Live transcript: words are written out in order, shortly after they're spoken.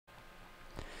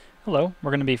Hello, we're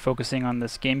going to be focusing on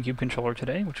this Gamecube controller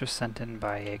today, which was sent in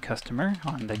by a customer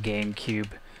on the Gamecube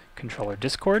controller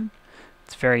Discord.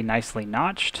 It's very nicely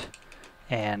notched,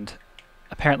 and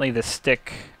apparently the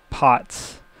stick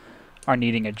pots are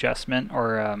needing adjustment,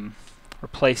 or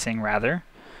replacing rather.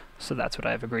 So that's what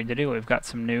I've agreed to do. We've got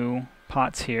some new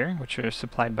pots here, which are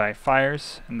supplied by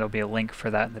Fires, and there'll be a link for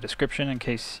that in the description in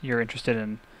case you're interested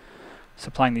in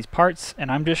supplying these parts.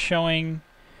 And I'm just showing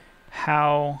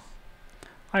how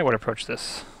I would approach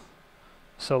this.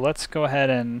 So let's go ahead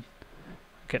and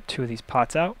get two of these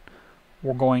pots out.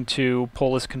 We're going to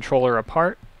pull this controller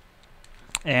apart,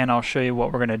 and I'll show you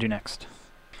what we're going to do next.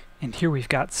 And here we've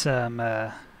got some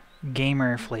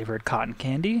gamer flavored cotton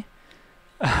candy.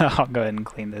 I'll go ahead and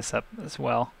clean this up as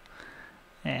well.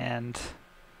 And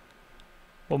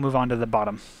we'll move on to the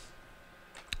bottom.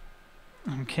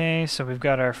 Okay, so we've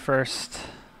got our first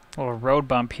little road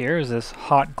bump here is this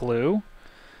hot glue.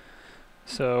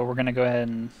 So we're going to go ahead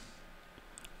and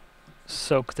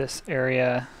soak this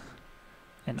area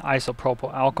in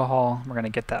isopropyl alcohol. We're going to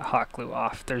get that hot glue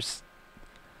off. There's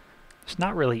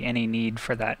not really any need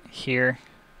for that here,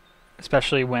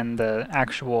 especially when the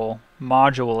actual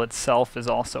module itself is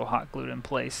also hot glued in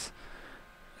place.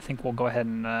 I think we'll go ahead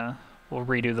and we'll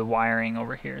redo the wiring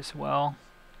over here as well.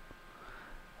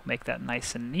 Make that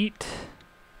nice and neat.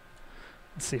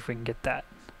 Let's see if we can get that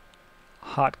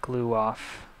hot glue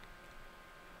off.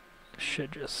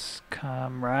 Should just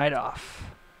come right off.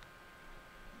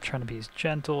 I'm trying to be as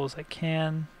gentle as I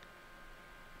can.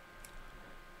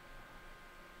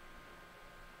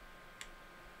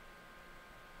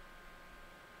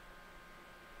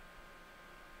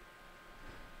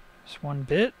 Just one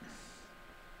bit.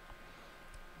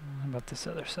 How about this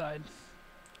other side?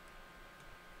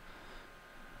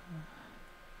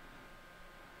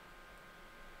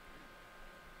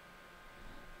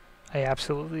 I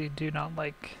absolutely do not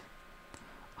like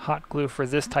hot glue for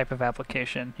this type of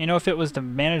application. You know, if it was to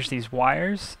manage these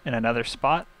wires in another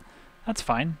spot, that's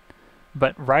fine.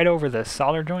 But right over the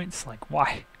solder joints, like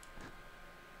why?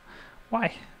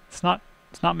 Why? It's not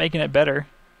making it better.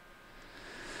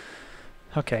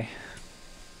 Okay.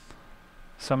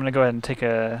 So I'm going to go ahead and take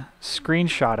a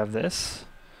screenshot of this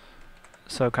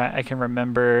so I can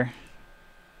remember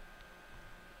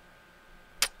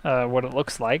what it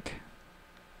looks like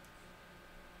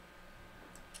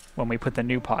when we put the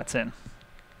new pots in.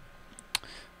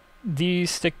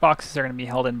 These stick boxes are going to be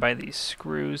held in by these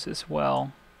screws as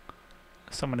well.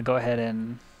 So I'm going to go ahead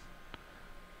and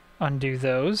undo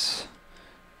those.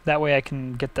 That way I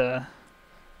can get the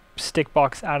stick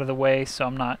box out of the way so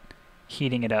I'm not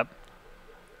heating it up.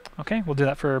 Okay, we'll do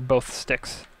that for both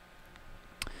sticks.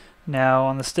 Now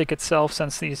on the stick itself,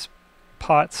 since these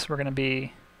pots we're just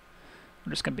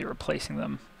going to be replacing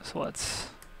them. So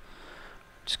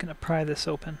just going to pry this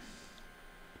open.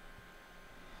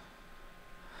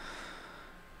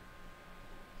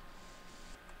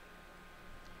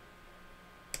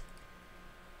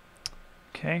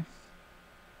 Okay.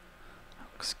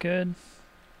 Looks good.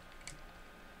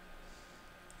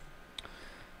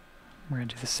 We're going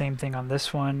to do the same thing on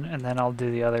this one, and then I'll do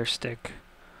the other stick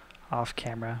off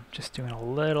camera. Just doing a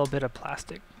little bit of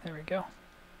plastic. There we go.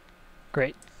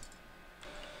 Great.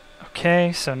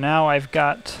 Okay, so now I've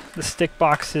got the stick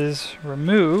boxes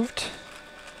removed.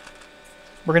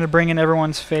 We're going to bring in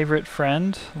everyone's favorite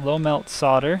friend, low melt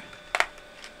solder.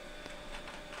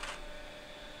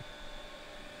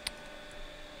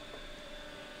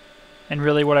 And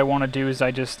really what I want to do is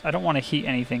I don't want to heat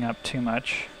anything up too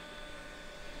much.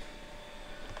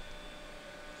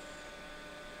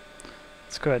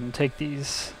 Let's go ahead and take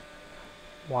these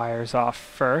wires off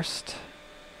first.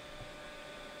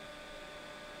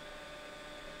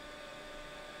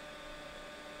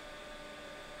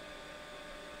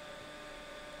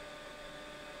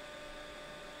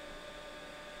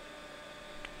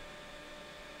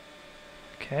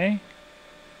 Okay.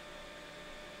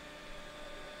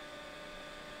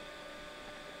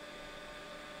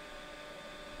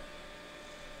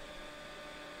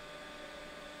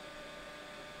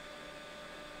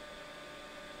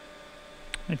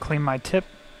 I clean my tip,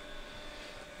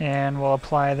 and we'll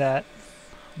apply that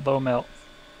low melt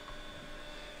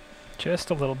just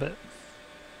a little bit.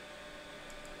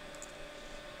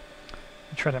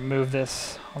 Try to move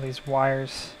all these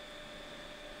wires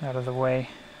out of the way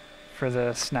for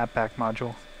the snapback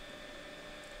module.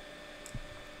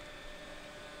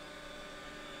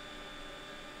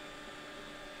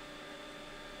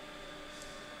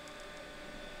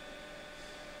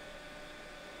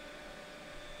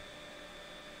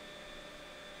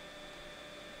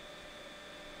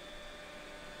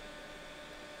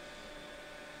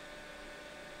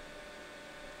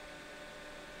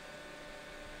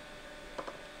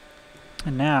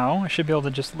 And now I should be able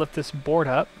to just lift this board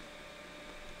up.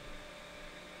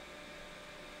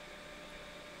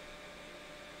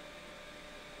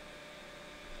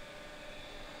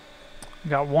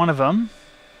 Got one of them.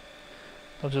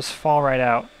 They'll just fall right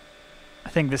out. I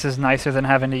think this is nicer than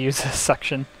having to use a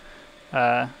suction.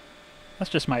 That's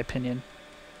just my opinion.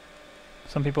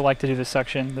 Some people like to do the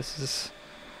suction. This is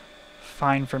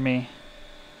fine for me.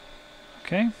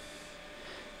 Okay.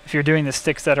 If you're doing the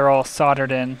sticks that are all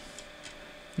soldered in,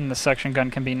 then the suction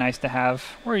gun can be nice to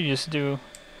have. Or you just do,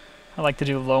 I like to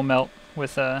do low melt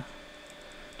with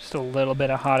just a little bit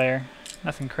of hot air.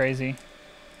 Nothing crazy.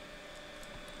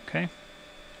 Okay.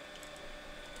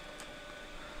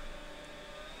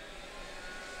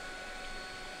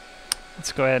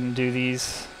 Let's go ahead and do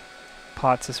these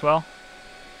pots as well.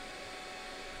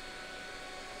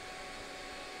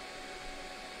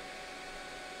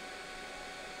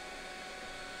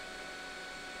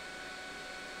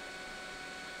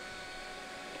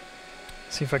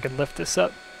 See if I could lift this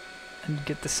up and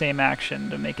get the same action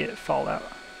to make it fall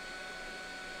out.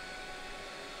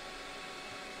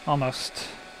 Almost.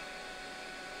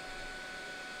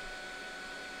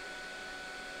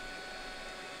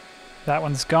 That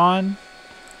one's gone.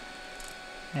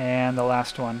 And the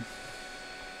last one.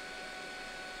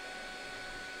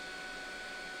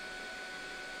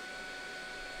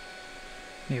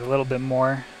 Need a little bit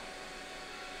more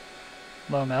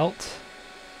low melt.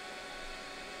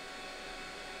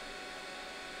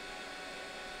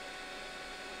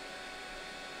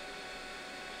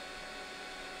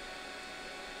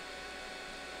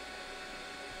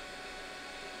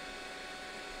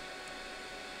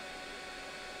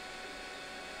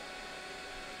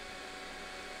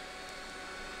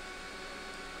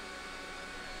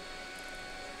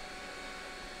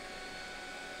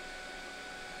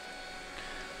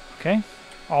 Okay,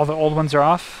 all the old ones are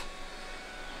off.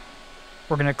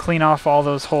 We're going to clean off all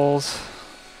those holes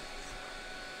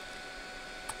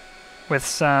with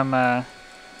some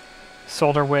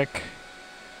solder wick,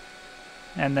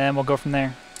 and then we'll go from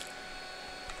there.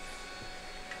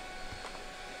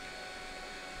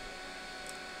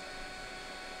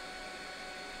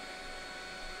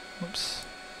 Whoops,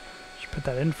 should put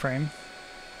that in frame.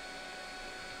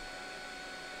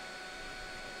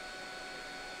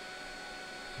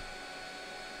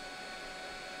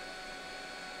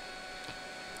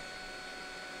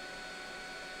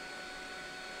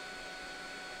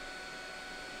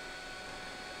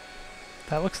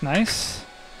 That looks nice.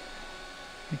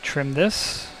 We trim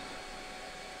this.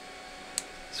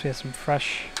 So we have some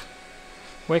fresh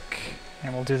wick,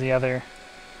 and we'll do the other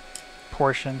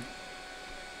portion.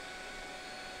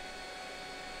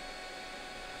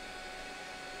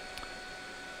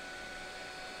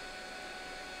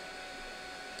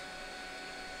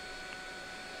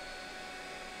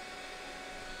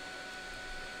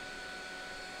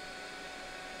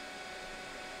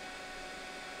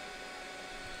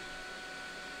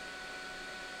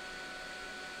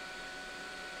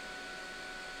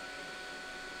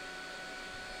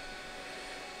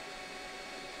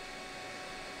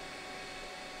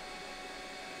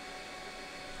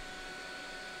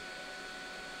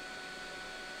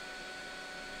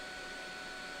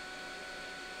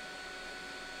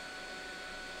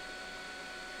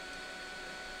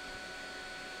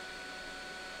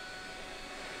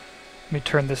 Let me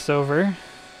turn this over.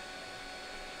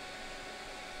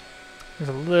 There's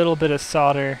a little bit of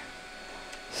solder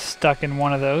stuck in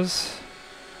one of those.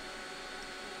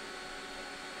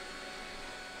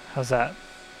 How's that?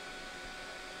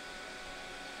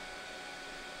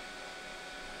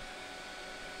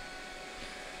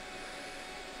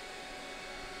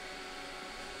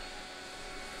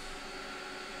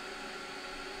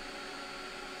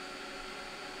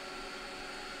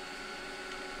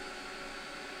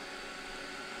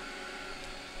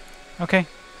 Okay,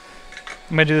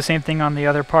 I'm going to do the same thing on the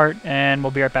other part, and we'll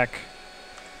be right back.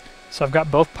 So I've got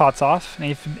both pots off, and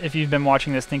if you've been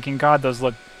watching this thinking, God, those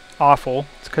look awful,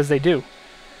 it's because they do.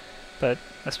 But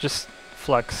that's just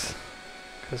flux,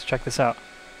 because check this out.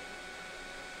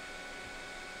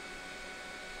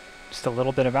 Just a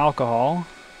little bit of alcohol,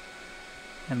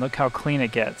 and look how clean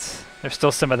it gets. There's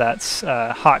still some of that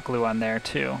hot glue on there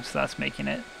too, so that's making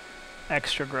it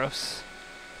extra gross.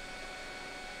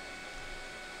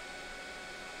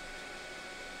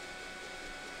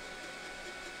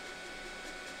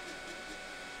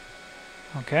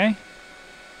 Okay,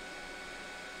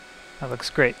 that looks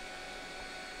great.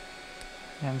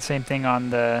 And same thing on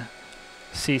the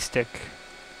C stick.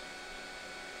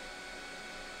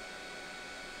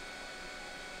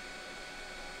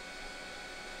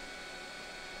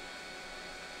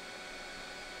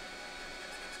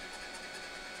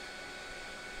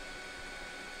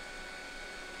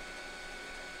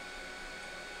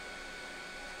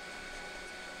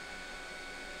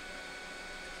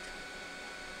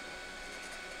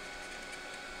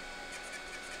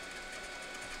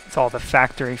 It's all the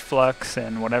factory flux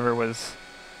and whatever was,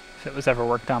 if it was ever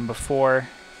worked on before.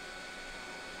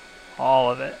 All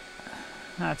of it.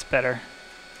 That's better.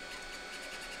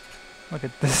 Look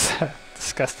at this.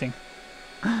 Disgusting.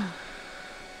 Let's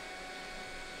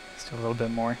do a little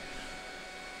bit more.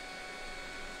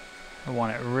 I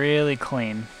want it really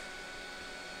clean.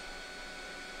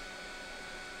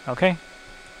 Okay.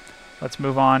 Let's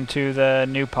move on to the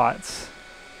new pots.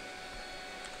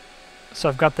 So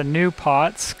I've got the new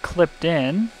pots clipped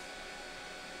in,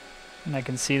 and I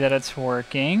can see that it's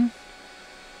working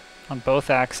on both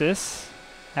axes.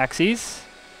 I'll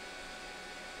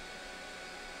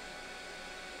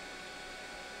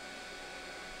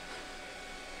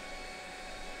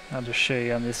just show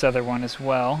you on this other one as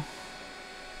well.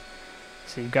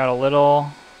 So you've got a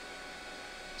little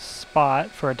spot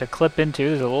for it to clip into.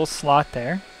 There's a little slot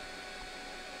there.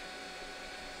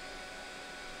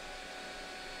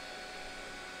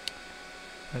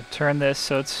 I'm going to turn this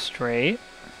so it's straight.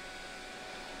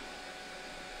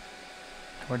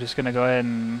 We're just going to go ahead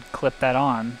and clip that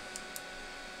on.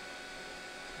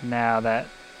 Now that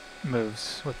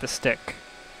moves with the stick.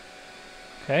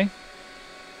 Okay.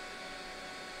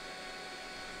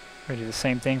 We're going to do the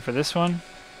same thing for this one.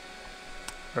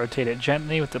 Rotate it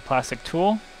gently with the plastic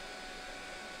tool.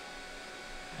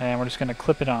 And we're just going to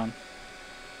clip it on.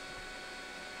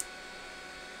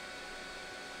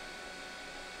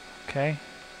 Okay.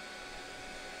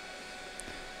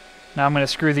 Now I'm going to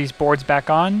screw these boards back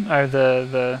on, or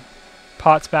the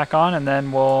pots back on, and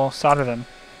then we'll solder them.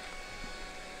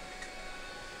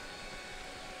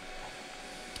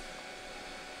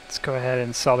 Let's go ahead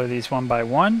and solder these one by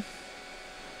one.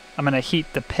 I'm going to heat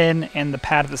the pin and the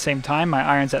pad at the same time. My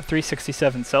iron's at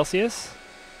 367 Celsius.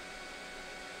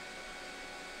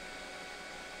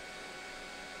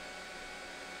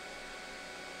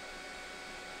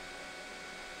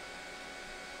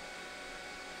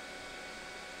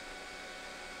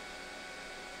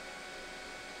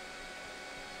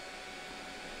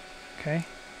 Okay,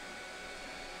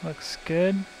 looks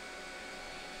good.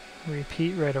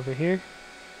 Repeat right over here.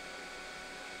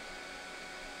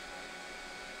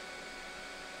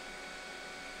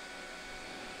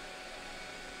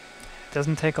 It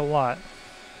doesn't take a lot.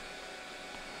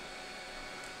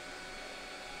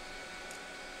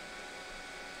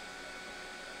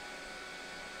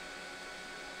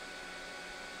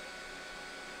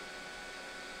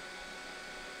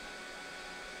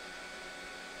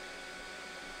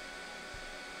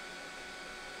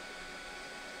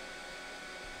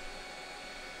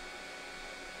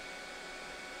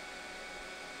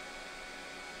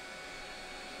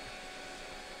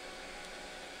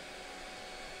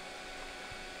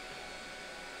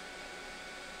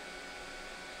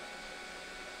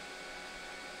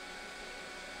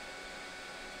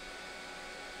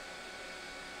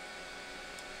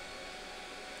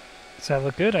 Does that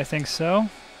look good? I think so.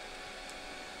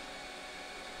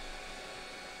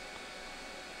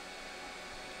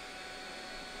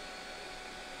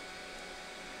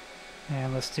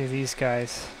 And let's do these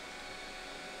guys.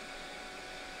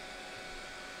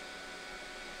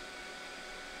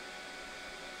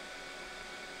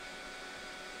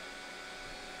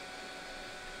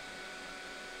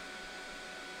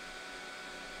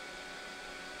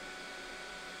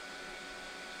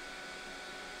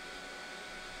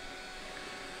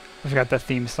 I've got the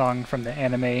theme song from the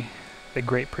anime, The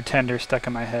Great Pretender, stuck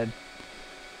in my head.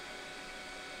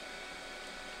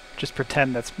 Just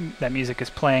pretend that music is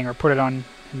playing, or put it on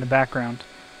in the background.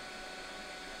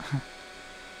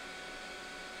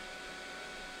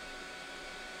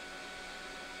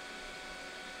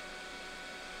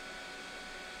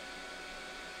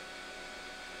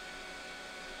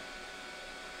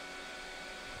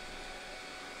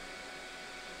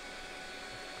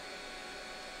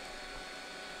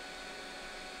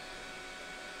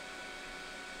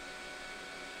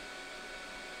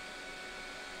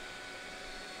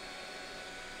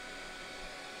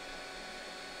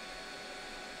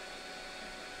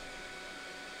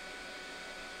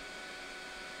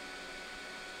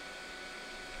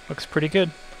 Looks pretty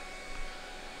good.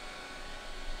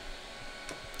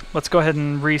 Let's go ahead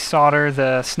and resolder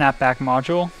the snapback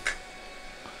module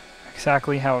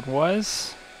exactly how it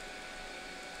was.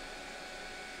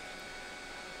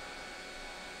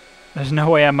 There's no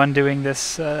way I'm undoing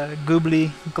this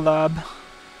goobly glob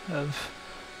of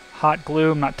hot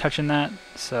glue. I'm not touching that,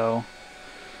 so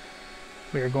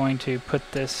we are going to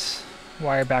put this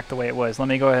wire back the way it was. Let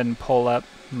me go ahead and pull up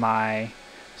my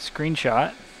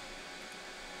screenshot.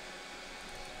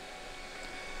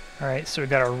 Alright, so we've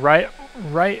got a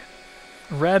right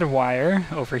red wire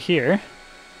over here.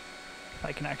 If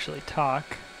I can actually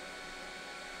talk.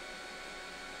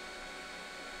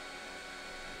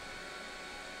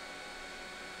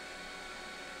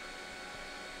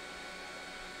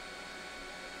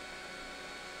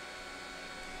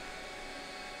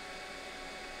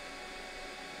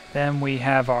 Then we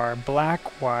have our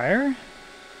black wire.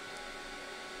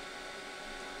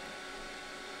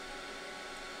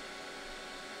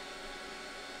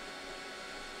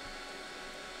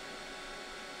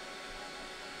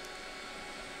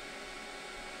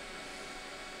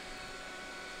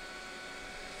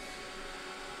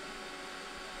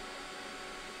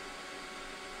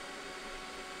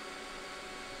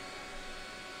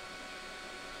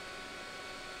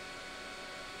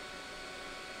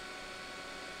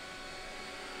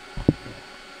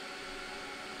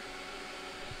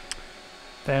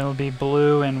 Then it'll be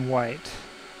blue and white.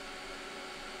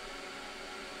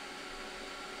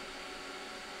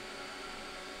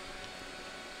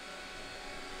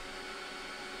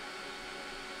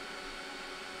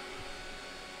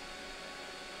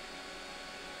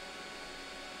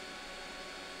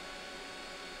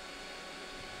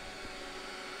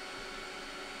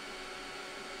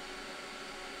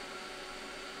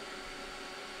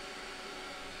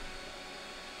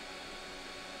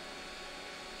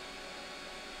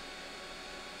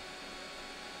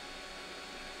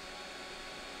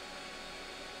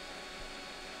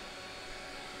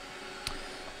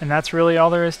 And that's really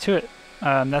all there is to it.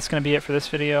 That's going to be it for this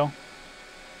video.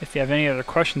 If you have any other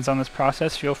questions on this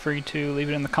process, feel free to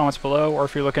leave it in the comments below, or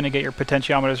if you're looking to get your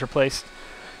potentiometers replaced,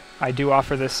 I do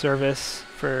offer this service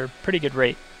for a pretty good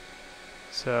rate.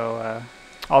 So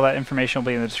all that information will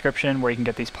be in the description where you can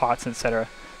get these pots, etc.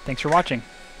 Thanks for watching.